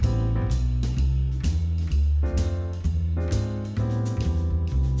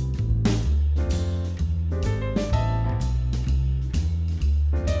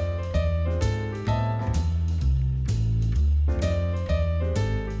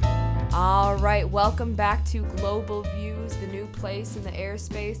All right, welcome back to Global Views, the new place in the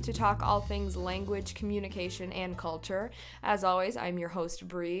airspace to talk all things language, communication, and culture. As always, I'm your host,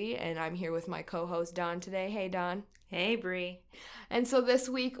 Bree, and I'm here with my co-host, Don, today. Hey, Don. Hey, Bree. And so this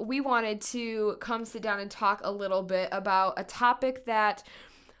week, we wanted to come sit down and talk a little bit about a topic that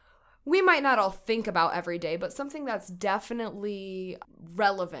we might not all think about every day, but something that's definitely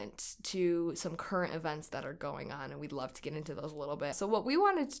relevant to some current events that are going on, and we'd love to get into those a little bit. So what we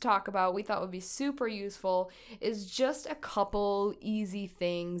wanted to talk about, we thought would be super useful, is just a couple easy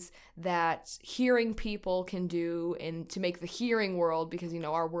things that hearing people can do and to make the hearing world, because, you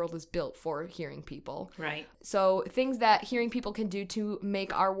know, our world is built for hearing people. Right. So things that hearing people can do to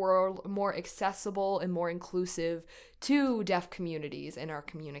make our world more accessible and more inclusive to deaf communities in our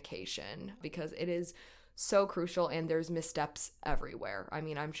communication, because it is so crucial and there's missteps everywhere. I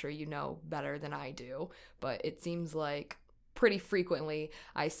mean, I'm sure you know better than I do, but it seems like pretty frequently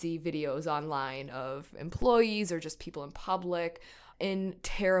I see videos online of employees or just people in public in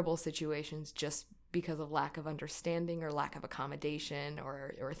terrible situations just because of lack of understanding or lack of accommodation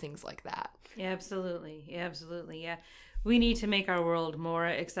or things like that. Absolutely. Yeah. We need to make our world more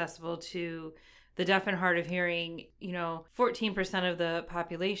accessible to the deaf and hard of hearing. You know, 14% of the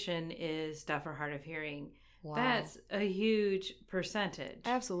population is deaf or hard of hearing. Wow. That's a huge percentage.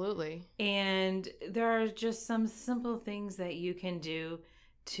 Absolutely. And there are just some simple things that you can do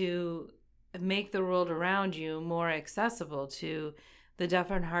to make the world around you more accessible to the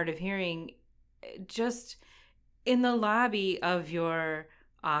deaf and hard of hearing. Just in the lobby of your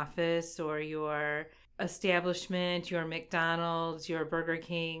office or your establishment, your McDonald's, your Burger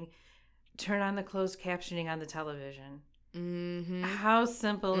King, turn on the closed captioning on the television. Mm-hmm. How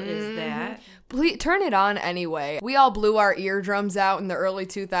simple is that? Please turn it on anyway. We all blew our eardrums out in the early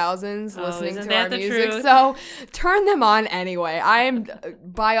 2000s listening to our music, truth? So turn them on anyway. I am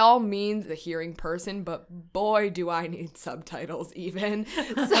by all means a hearing person, but boy do I need subtitles even.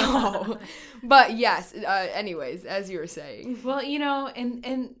 So, but yes, anyways, as you were saying. Well, you know,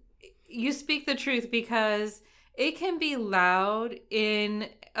 and you speak the truth, because it can be loud in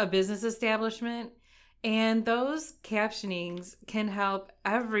a business establishment, and those captionings can help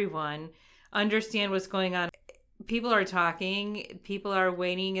everyone understand what's going on. People are talking, people are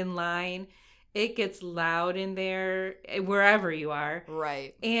waiting in line. It gets loud in there wherever you are.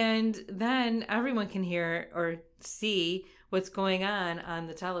 Right. And then everyone can hear or see what's going on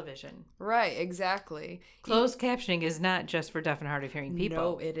the television. Right, exactly. Closed captioning is not just for deaf and hard of hearing people.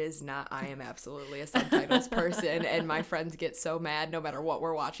 No, it is not. I am absolutely a subtitles person, and my friends get so mad no matter what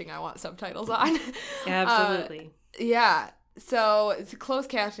we're watching. I want subtitles on. Absolutely. Yeah. So closed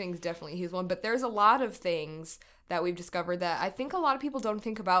captioning is definitely a huge one, but there's a lot of things that we've discovered that I think a lot of people don't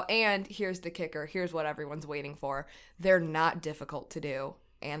think about. And here's the kicker. Here's what everyone's waiting for. They're not difficult to do,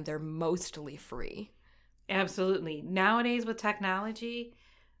 and they're mostly free. Absolutely. Nowadays with technology,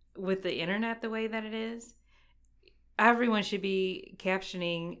 with the internet the way that it is, everyone should be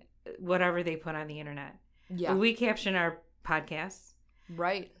captioning whatever they put on the internet. Yeah. We caption our podcasts.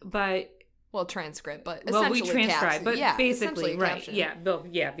 Right. But transcript, but we essentially transcribe, but yeah, basically, right. caption.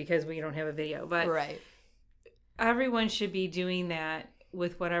 Yeah, because we don't have a video. But right. Everyone should be doing that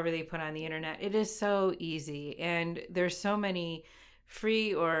with whatever they put on the internet. It is so easy, and there's so many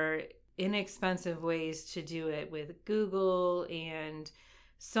free or inexpensive ways to do it with Google, and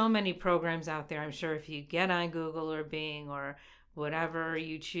so many programs out there. I'm sure if you get on Google or Bing or whatever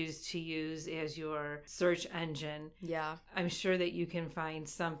you choose to use as your search engine, yeah, I'm sure that you can find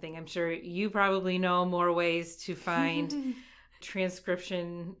something. I'm sure you probably know more ways to find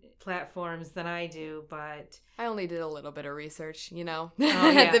transcription platforms than I do, but I only did a little bit of research, you know,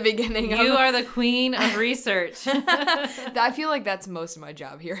 yeah. at the beginning. You are the queen of research. I feel like that's most of my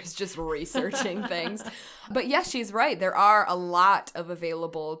job here is just researching things. But yes, she's right. There are a lot of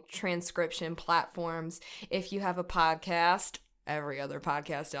available transcription platforms. If you have a podcast, every other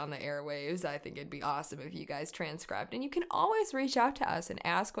podcast on the airwaves, I think it'd be awesome if you guys transcribed. And you can always reach out to us and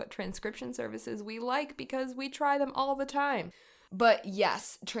ask what transcription services we like, because we try them all the time. But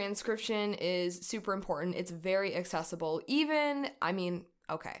yes, transcription is super important. It's very accessible. Even, I mean,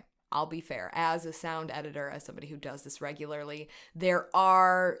 okay, I'll be fair. As a sound editor, as somebody who does this regularly, there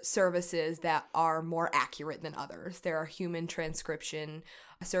are services that are more accurate than others. There are human transcription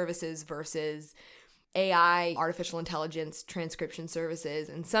services versus AI, artificial intelligence transcription services,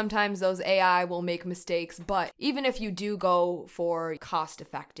 and sometimes those AI will make mistakes, but even if you do go for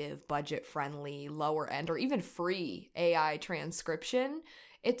cost-effective, budget-friendly, lower-end, or even free AI transcription,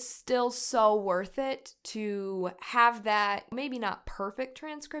 it's still so worth it to have that maybe not perfect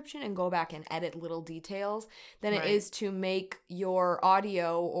transcription and go back and edit little details than it is to make your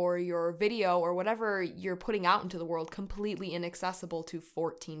audio or your video or whatever you're putting out into the world completely inaccessible to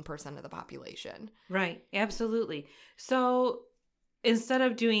 14% of the population. Right. Absolutely. So instead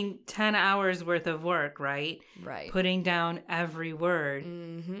of doing 10 hours worth of work, right? Putting down every word,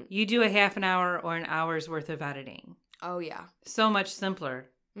 you do a half an hour or an hour's worth of editing. Oh, yeah. So much simpler.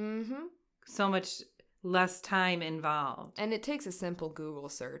 So much less time involved. And it takes a simple Google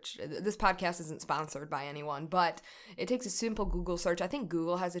search. This podcast isn't sponsored by anyone, but it takes a simple Google search. I think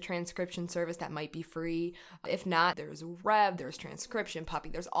Google has a transcription service that might be free. If not, there's Rev, there's Transcription Puppy,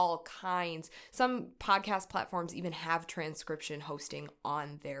 there's all kinds. Some podcast platforms even have transcription hosting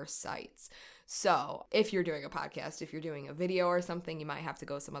on their sites. So if you're doing a podcast, if you're doing a video or something, you might have to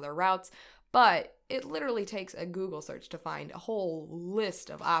go some other routes. But it literally takes a Google search to find a whole list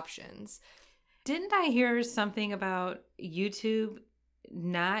of options. Didn't I hear something about YouTube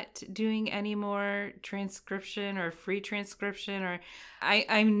not doing any more transcription or free transcription? Or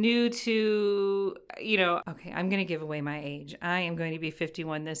I'm new to, okay, I'm going to give away my age. I am going to be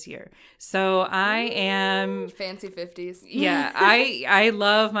 51 this year. So I am... Fancy 50s. Yeah, I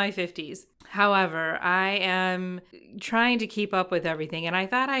love my 50s. However, I am trying to keep up with everything. And I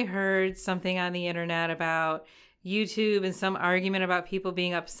thought I heard something on the internet about YouTube and some argument about people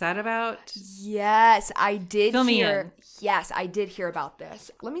being upset about. Yes, I did Fill me in. Yes, I did hear about this.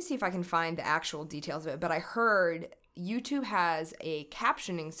 Let me see if I can find the actual details of it. But I heard YouTube has a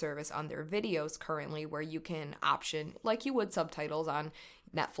captioning service on their videos currently where you can option, like you would subtitles on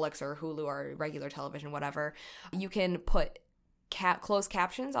Netflix or Hulu or regular television, whatever. You can put closed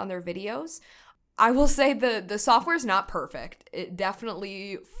captions on their videos. I will say the software is not perfect. It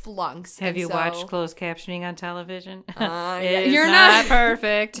definitely flunks. Have you watched closed captioning on television? You're not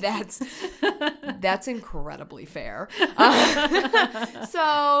perfect. That's incredibly fair.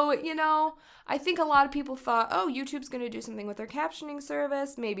 So, I think a lot of people thought, oh, YouTube's going to do something with their captioning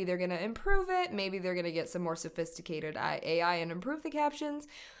service. Maybe they're going to improve it. Maybe they're going to get some more sophisticated AI and improve the captions.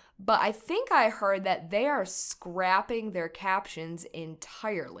 But I think I heard that they are scrapping their captions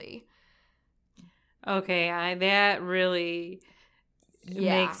entirely. Okay, that really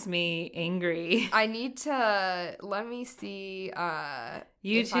makes me angry. I need to, let me see.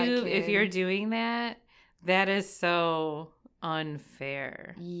 YouTube, if you're doing that, that is so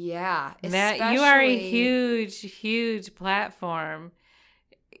unfair. Yeah. That you are a huge, huge platform.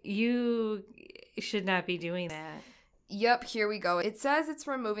 You should not be doing that. Yep, here we go. It says it's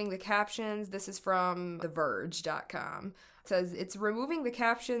removing the captions. This is from TheVerge.com. It says it's removing the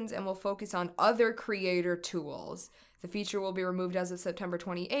captions and will focus on other creator tools. The feature will be removed as of September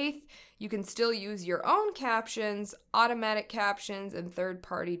 28th. You can still use your own captions, automatic captions, and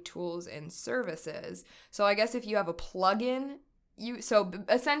third-party tools and services. So I guess if you have a plugin,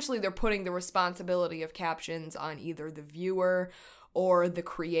 essentially they're putting the responsibility of captions on either the viewer or the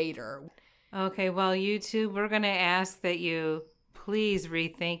creator. Okay, well, YouTube, we're going to ask that you please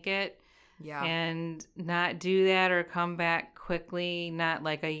rethink it. Yeah. And not do that or come back quickly, not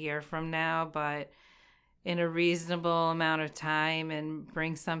like a year from now, but in a reasonable amount of time and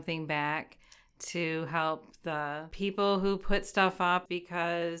bring something back to help the people who put stuff up,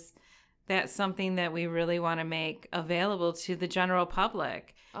 because that's something that we really want to make available to the general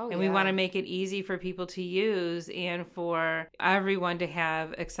public. And we want to make it easy for people to use and for everyone to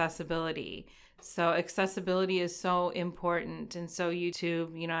have accessibility. So accessibility is so important. And so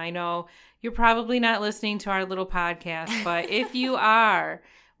YouTube, I know you're probably not listening to our little podcast, but if you are,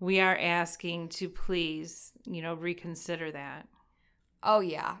 we are asking to please, reconsider that. Oh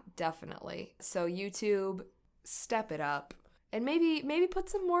yeah, definitely. So YouTube, step it up. And maybe put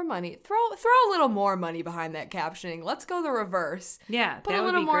some more money. Throw a little more money behind that captioning. Let's go the reverse. Yeah, put a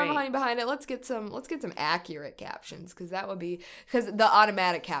little more money behind it. Let's get some accurate captions, because the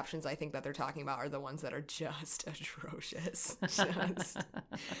automatic captions I think that they're talking about are the ones that are just atrocious.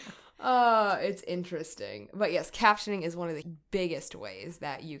 It's interesting. But yes, captioning is one of the biggest ways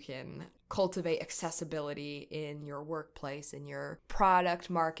that you can cultivate accessibility in your workplace, in your product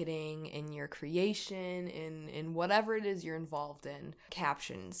marketing, in your creation, in whatever it is you're involved in.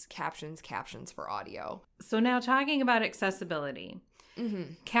 Captions for audio. So now talking about accessibility,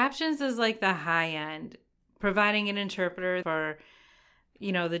 captions is like the high end, providing an interpreter for,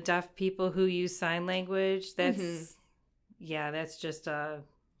 the deaf people who use sign language. That's, that's just a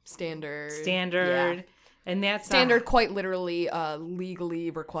standard. Yeah. And that's standard, quite literally,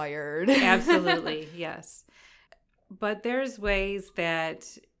 legally required. Absolutely, yes. But there's ways that,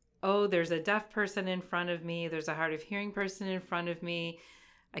 there's a deaf person in front of me, there's a hard of hearing person in front of me.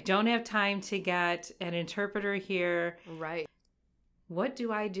 I don't have time to get an interpreter here. Right. What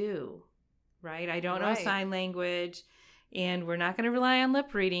do I do? Right? I don't know Right. sign language, and we're not going to rely on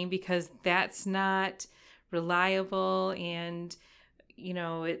lip reading because that's not reliable, and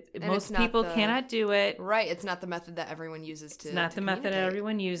And most it's not people the- cannot do it. Right. It's not the method that everyone uses to It's not to the method that communicate.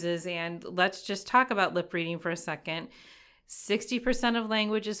 everyone uses. And let's just talk about lip reading for a second. 60% of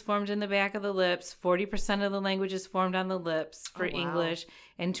language is formed in the back of the lips. 40% of the language is formed on the lips for Oh, wow. English.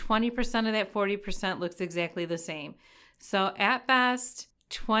 And 20% of that 40% looks exactly the same. So at best,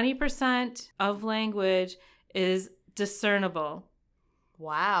 20% of language is discernible.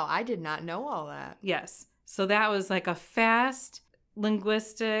 Wow. I did not know all that. Yes. So that was like a fast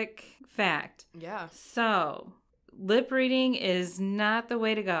linguistic fact. Yeah. So lip reading is not the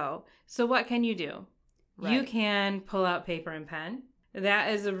way to go. So what can you do? You Right. can pull out paper and pen.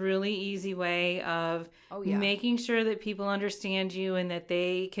 That is a really easy way of Oh, yeah. making sure that people understand you and that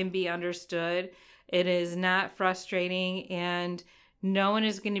they can be understood. It is not frustrating, and no one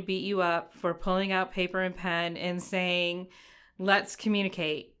is going to beat you up for pulling out paper and pen and saying, let's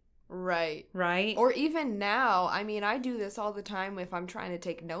communicate, Right. right? Or even now, I mean, I do this all the time if I'm trying to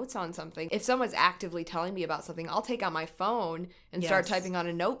take notes on something. If someone's actively telling me about something, I'll take out my phone and start Yes. typing on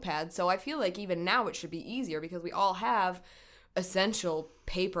a notepad. So I feel like even now it should be easier because we all have essential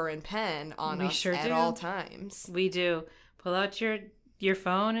paper and pen on We us sure at do. all times. We do. Pull out your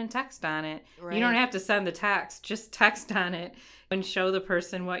phone and text on it. Right. You don't have to send the text, just text on it and show the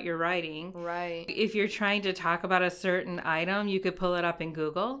person what you're writing. Right. If you're trying to talk about a certain item, you could pull it up in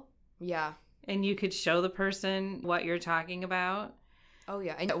Google Yeah. and you could show the person what you're talking about. Oh,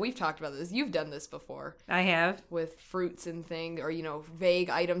 yeah. And we've talked about this. You've done this before I have. with fruits and things, or, vague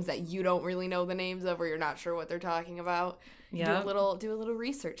items that you don't really know the names of, or you're not sure what they're talking about. Yeah. Do a little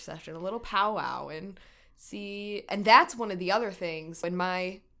research session, a little powwow, and see. And that's one of the other things in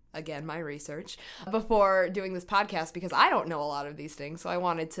my research before doing this podcast, because I don't know a lot of these things. So I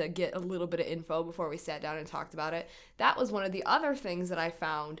wanted to get a little bit of info before we sat down and talked about it. That was one of the other things that I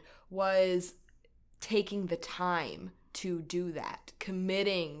found was taking the time to do that,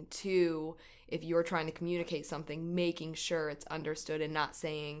 committing to, if you're trying to communicate something, making sure it's understood and not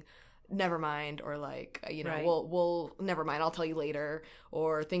saying, never mind, or like, Right. we'll never mind, I'll tell you later,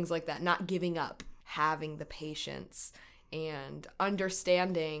 or things like that. Not giving up, having the patience and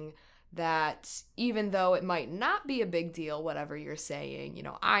understanding that even though it might not be a big deal, whatever you're saying,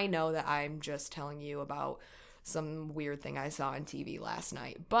 I know that I'm just telling you about some weird thing I saw on TV last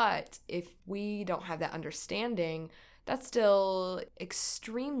night. But if we don't have that understanding, that's still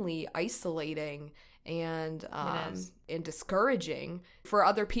extremely isolating and It is. and discouraging for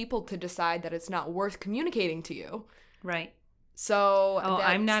other people to decide that it's not worth communicating to you. Right. So Oh, that's-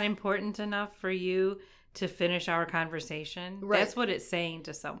 I'm not important enough for you to finish our conversation. Right. That's what it's saying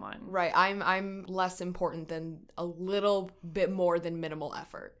to someone. Right. I'm less important than a little bit more than minimal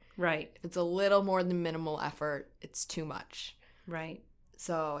effort. Right. If it's a little more than minimal effort, it's too much. Right.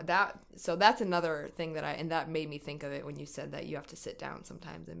 So that's another thing that made me think of it when you said that you have to sit down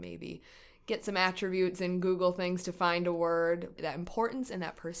sometimes and maybe get some attributes and Google things to find a word. That importance and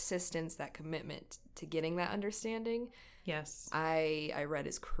that persistence, that commitment to getting that understanding, Yes. I read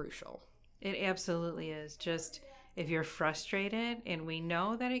is crucial. It absolutely is. Just if you're frustrated, and we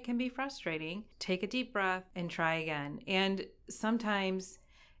know that it can be frustrating, take a deep breath and try again. And sometimes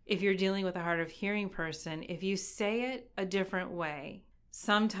if you're dealing with a hard of hearing person, if you say it a different way,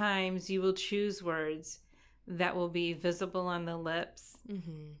 sometimes you will choose words that will be visible on the lips,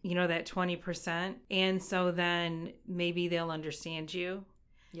 that 20%. And so then maybe they'll understand you.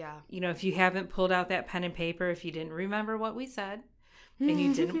 Yeah. If you haven't pulled out that pen and paper, if you didn't remember what we said, and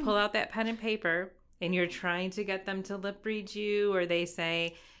you didn't pull out that pen and paper, and you're trying to get them to lip read you, or they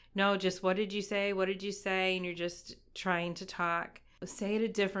say, no, just what did you say? What did you say? And you're just trying to talk. Say it a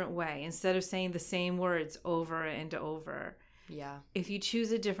different way instead of saying the same words over and over. Yeah. If you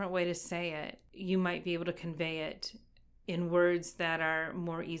choose a different way to say it, you might be able to convey it in words that are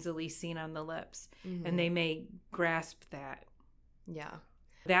more easily seen on the lips, and they may grasp that. Yeah.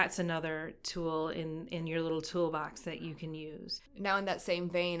 That's another tool in your little toolbox that you can use. Now, in that same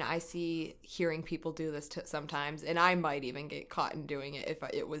vein, I see hearing people do this sometimes, and I might even get caught in doing it if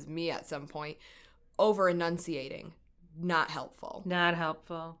it was me at some point. Over enunciating, not helpful. Not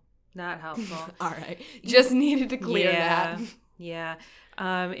helpful. Not helpful. All right, just needed to clear that. Yeah.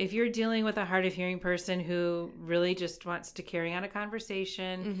 If you're dealing with a hard of hearing person who really just wants to carry on a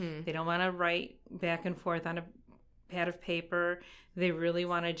conversation, they don't want to write back and forth on a pad of paper. They really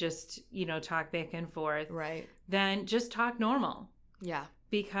want to just, talk back and forth. Right. Then just talk normal, Yeah.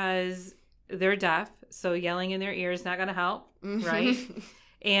 because they're deaf. So yelling in their ear is not going to help. Right.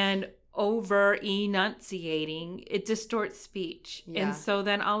 and over enunciating, it distorts speech. Yeah. And so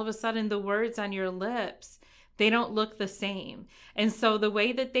then all of a sudden the words on your lips, they don't look the same. And so the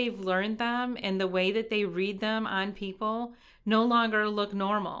way that they've learned them and the way that they read them on people no longer look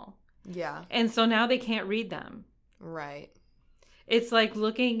normal. Yeah. And so now they can't read them. Right. It's like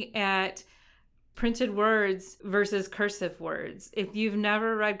looking at printed words versus cursive words. If you've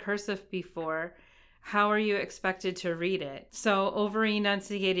never read cursive before, how are you expected to read it? So over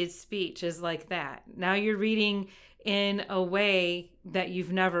enunciated speech is like that. Now you're reading in a way that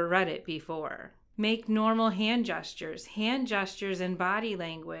you've never read it before. Make normal hand gestures. Hand gestures and body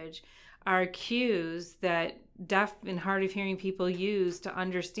language are cues that deaf and hard of hearing people use to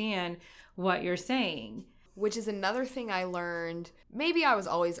understand what you're saying. Which is another thing I learned. Maybe I was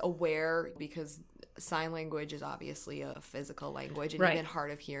always aware because sign language is obviously a physical language, and right. even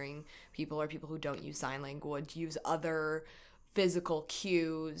hard of hearing people or people who don't use sign language use other physical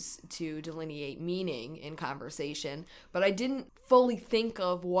cues to delineate meaning in conversation. But I didn't fully think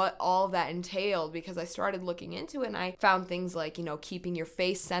of what all that entailed because I started looking into it, and I found things like, keeping your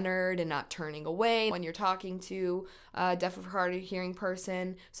face centered and not turning away when you're talking to a deaf or hard of hearing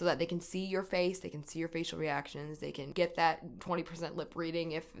person so that they can see your face, they can see your facial reactions, they can get that 20% lip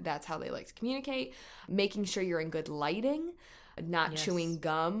reading if that's how they like to communicate. Making sure you're in good lighting, not Yes. chewing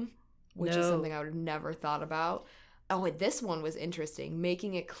gum, which is something I would have never thought about. Oh, and this one was interesting.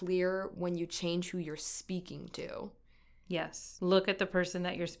 Making it clear when you change who you're speaking to. Yes. Look at the person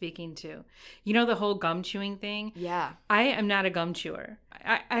that you're speaking to. You know the whole gum chewing thing? Yeah. I am not a gum chewer.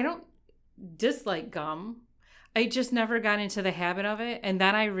 I don't dislike gum. I just never got into the habit of it. And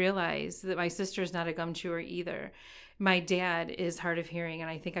then I realized that my sister's not a gum chewer either. My dad is hard of hearing, and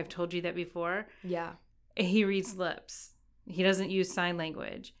I think I've told you that before. Yeah. He reads lips. He doesn't use sign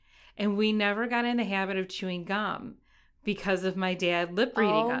language. And we never got in the habit of chewing gum because of my dad lip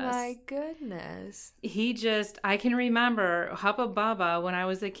reading us. Oh my goodness. I can remember Hubba Bubba when I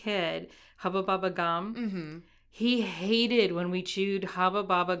was a kid, Hubba Bubba gum. Mm-hmm. He hated when we chewed Hubba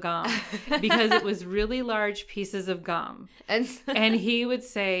Bubba gum because it was really large pieces of gum. And he would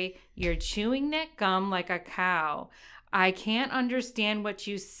say, "You're chewing that gum like a cow. I can't understand what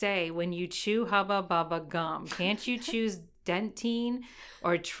you say when you chew Hubba Bubba gum. Can't you choose Dentine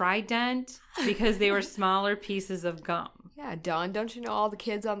or Trident?" Because they were smaller pieces of gum. Yeah, Dawn, don't you know all the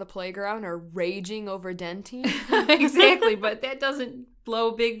kids on the playground are raging over Dentine? Exactly, but that doesn't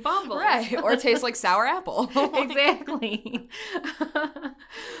blow big bubbles. Right, or taste like sour apple. Exactly.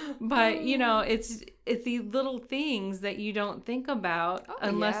 But, it's the little things that you don't think about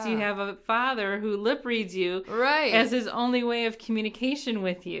unless you have a father who lip reads you Right. as his only way of communication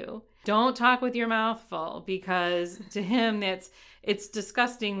with you. Don't talk with your mouth full, because to him it's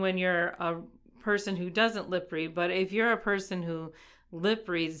disgusting when you're a person who doesn't lip read, but if you're a person who lip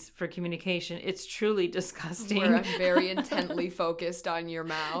reads for communication, it's truly disgusting. Where I'm very intently focused on your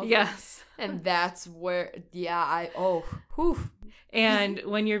mouth. Yes. And that's where, whew. And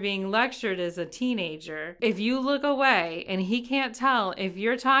when you're being lectured as a teenager, if you look away and he can't tell if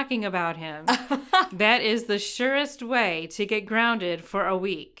you're talking about him, that is the surest way to get grounded for a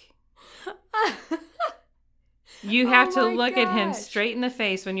week. You have to look at him straight in the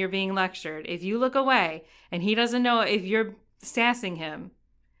face when you're being lectured. If you look away and he doesn't know if you're sassing him,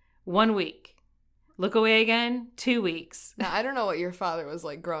 1 week. Look away again, 2 weeks. Now, I don't know what your father was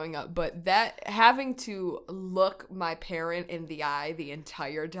like growing up, but that having to look my parent in the eye the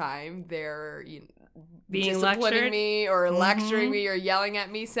entire time they're being disciplining lectured? me or lecturing me or yelling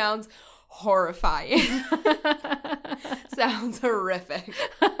at me sounds horrifying. Sounds horrific.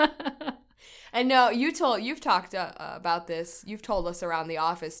 And no, you've talked about this. You've told us around the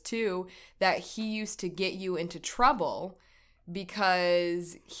office too that he used to get you into trouble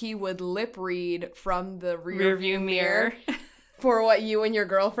because he would lip read from the rear view mirror for what you and your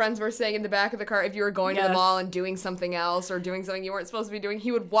girlfriends were saying in the back of the car. If you were going to the mall and doing something else or doing something you weren't supposed to be doing,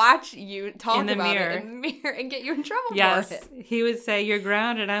 he would watch you talk about it in the mirror and get you in trouble for it. He would say, "You're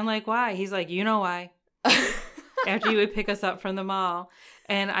grounded." I'm like, "Why?" He's like, "You know why." After he would pick us up from the mall.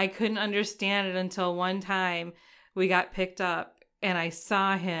 And I couldn't understand it until one time we got picked up and I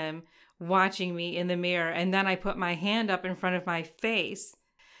saw him watching me in the mirror. And then I put my hand up in front of my face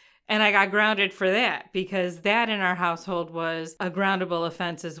and I got grounded for that, because that in our household was a groundable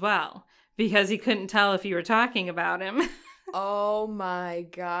offense as well, because he couldn't tell if you were talking about him. Oh my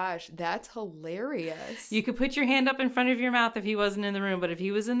gosh, that's hilarious. You could put your hand up in front of your mouth if he wasn't in the room, but if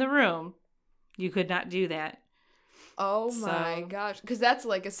he was in the room, you could not do that. Oh my gosh. Because that's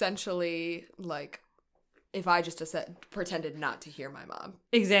like essentially like if I just pretended not to hear my mom.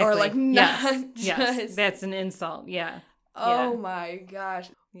 Exactly. Or like not just. Yes. That's an insult. Yeah. Oh my gosh.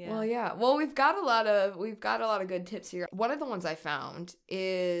 Yeah. Well, yeah. Well, we've got a lot of good tips here. One of the ones I found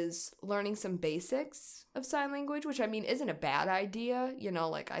is learning some basics of sign language, which I mean isn't a bad idea. You know,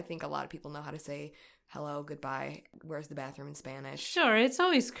 like I think a lot of people know how to say hello, goodbye, where's the bathroom in Spanish. Sure, it's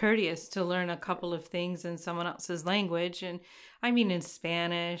always courteous to learn a couple of things in someone else's language. And I mean, in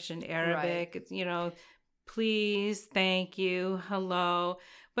Spanish and Arabic, it's, you know, please, thank you, hello.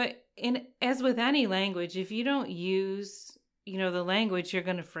 But as with any language, if you don't use, you know, the language, you're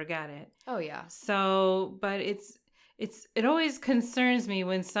going to forget it. Oh, yeah. So, but it always concerns me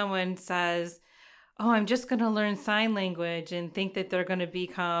when someone says, oh, I'm just going to learn sign language and think that they're going to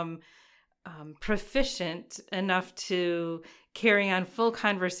become proficient enough to carry on full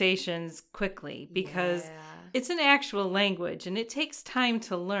conversations quickly, because it's an actual language and it takes time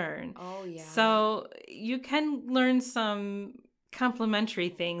to learn. Oh, yeah. So you can learn some complimentary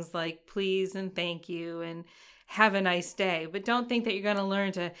things like please and thank you and have a nice day, but don't think that you're going to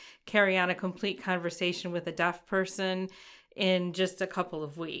learn to carry on a complete conversation with a deaf person in just a couple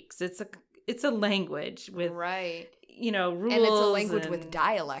of weeks. It's a language with you know, rules. And it's a language with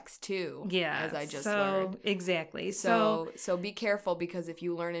dialects too. Yeah. As I just learned. Exactly. So be careful, because if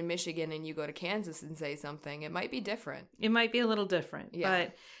you learn in Michigan and you go to Kansas and say something, it might be different. It might be a little different. Yeah.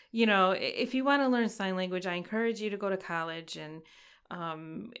 But, you know, if you want to learn sign language, I encourage you to go to college. And,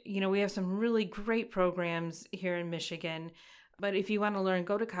 you know, we have some really great programs here in Michigan. But if you want to learn,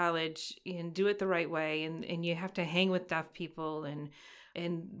 go to college and do it the right way. And you have to hang with deaf people,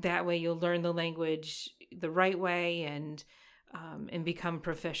 and that way you'll learn the language the right way and become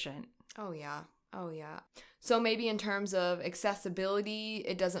proficient. Oh, yeah. So maybe in terms of accessibility,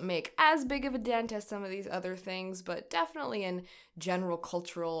 it doesn't make as big of a dent as some of these other things, but definitely in general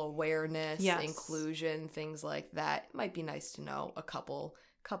cultural awareness, inclusion, things like that, it might be nice to know a couple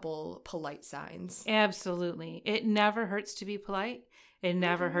polite signs. Absolutely. It never hurts to be polite. It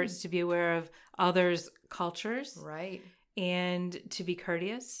never hurts to be aware of others' cultures. Right. And to be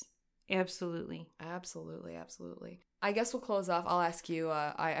courteous. Absolutely. I guess we'll close off. I'll ask you,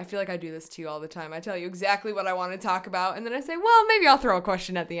 I feel like I do this to you all the time. I tell you exactly what I want to talk about, and then I say, well, maybe I'll throw a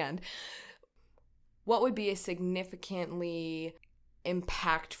question at the end. What would be a significantly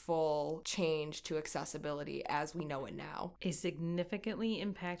impactful change to accessibility as we know it now? A significantly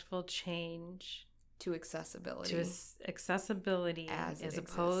impactful change to accessibility. To accessibility as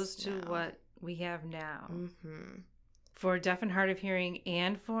opposed to what we have now. Mm-hmm. For deaf and hard of hearing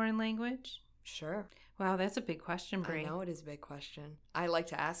and foreign language? Sure. Wow, that's a big question, Brie. I know it is a big question. I like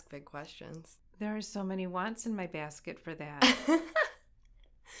to ask big questions. There are so many wants in my basket for that.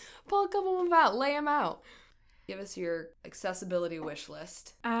 Pull a couple of them out. Lay them out. Give us your accessibility wish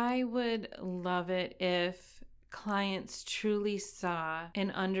list. I would love it if clients truly saw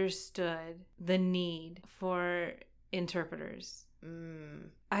and understood the need for interpreters.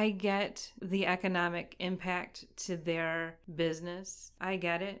 I get the economic impact to their business. I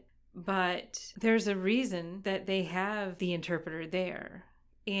get it. But there's a reason that they have the interpreter there.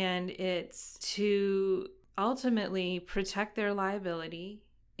 And it's to ultimately protect their liability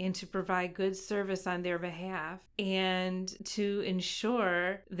and to provide good service on their behalf, and to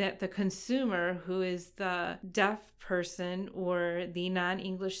ensure that the consumer, who is the deaf person or the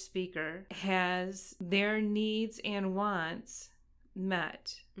non-English speaker, has their needs and wants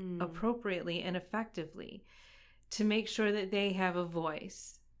met appropriately and effectively, to make sure that they have a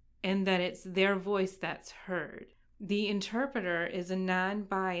voice and that it's their voice that's heard. The interpreter is a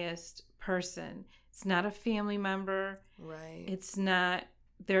non-biased person. It's not a family member. Right. It's not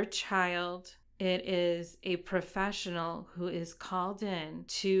their child. It is a professional who is called in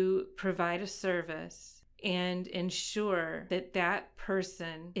to provide a service and ensure that that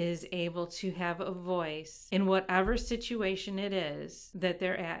person is able to have a voice in whatever situation it is that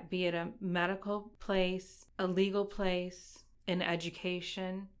they're at, be it a medical place, a legal place, an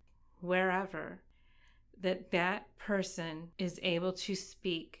education, wherever, that person is able to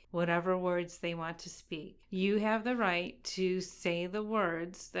speak whatever words they want to speak. You have the right to say the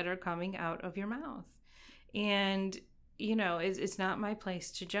words that are coming out of your mouth. And, you know, it's not my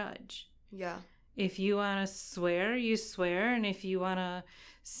place to judge. Yeah. If you want to swear, you swear. And if you want to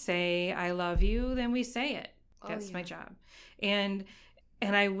say, I love you, then we say it. That's my job. And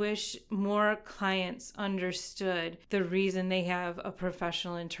I wish more clients understood the reason they have a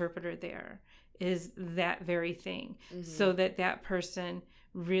professional interpreter there is that very thing, so that person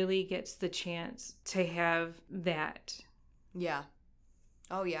really gets the chance to have that. Yeah.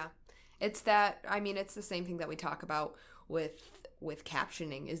 Oh, yeah. It's that, I mean, it's the same thing that we talk about with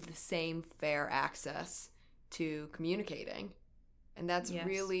captioning, is the same fair access to communicating. And that's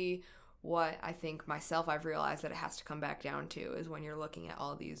really what I think myself I've realized that it has to come back down to is when you're looking at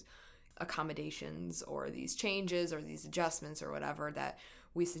all these accommodations or these changes or these adjustments or whatever that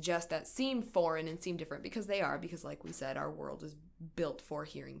we suggest that seem foreign and seem different, because they are, because like we said, our world is built for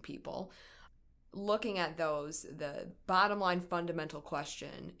hearing people. Looking at those, the bottom line fundamental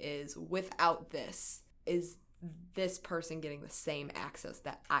question is, without this, is this person getting the same access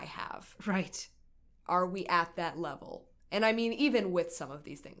that I have? Right. Are we at that level? And I mean, even with some of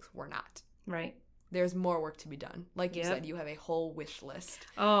these things, we're not. Right. There's more work to be done. Like you said, you have a whole wish list.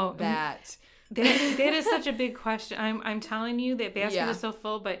 Oh, that is such a big question. I'm telling you, that basket is so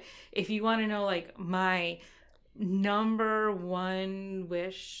full. But if you want to know, like, my number one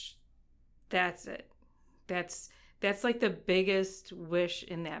wish, that's it. That's like the biggest wish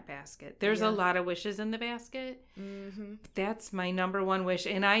in that basket. There's a lot of wishes in the basket. Mm-hmm. That's my number one wish.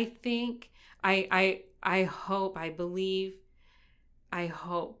 And I think, I hope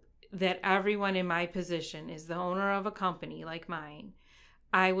that everyone in my position is the owner of a company like mine.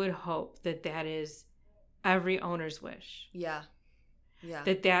 I would hope that is every owner's wish. Yeah. Yeah.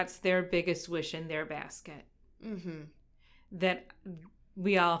 That's their biggest wish in their basket. Mm-hmm. That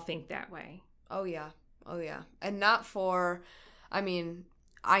we all think that way. Oh, yeah. Oh, yeah. And not for, I mean,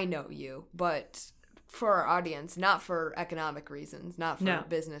 I know you, but for our audience, not for economic reasons, not for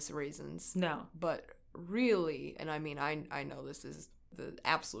business reasons. No. But really, and I mean, I know this is the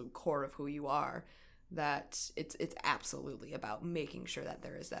absolute core of who you are, that it's absolutely about making sure that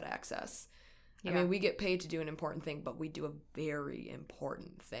there is that access. Yeah. I mean, we get paid to do an important thing, but we do a very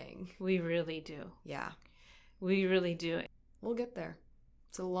important thing. We really do. Yeah. We really do. We'll get there.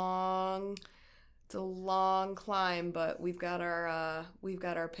 It's a long climb, but we've got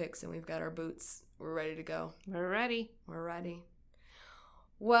our picks and we've got our boots. We're ready to go. We're ready.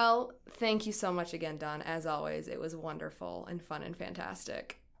 Well, thank you so much again, Dawn. As always, it was wonderful and fun and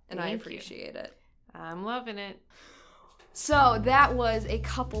fantastic. And I appreciate it. I'm loving it. So that was a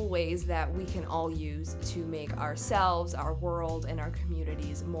couple ways that we can all use to make ourselves, our world, and our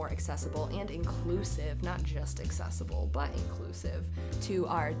communities more accessible and inclusive, not just accessible, but inclusive to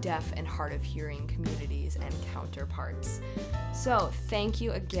our deaf and hard of hearing communities and counterparts. So thank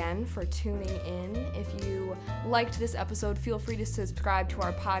you again for tuning in. If you liked this episode, feel free to subscribe to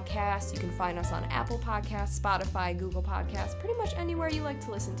our podcast. You can find us on Apple Podcasts, Spotify, Google Podcasts, pretty much anywhere you like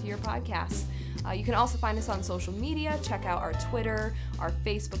to listen to your podcasts. You can also find us on social media. Check out our Twitter, our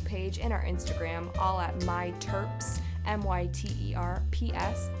Facebook page, and our Instagram, all at MyTerps,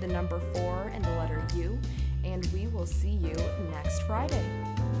 MYTERPS, the number 4 and the letter U. And we will see you next Friday.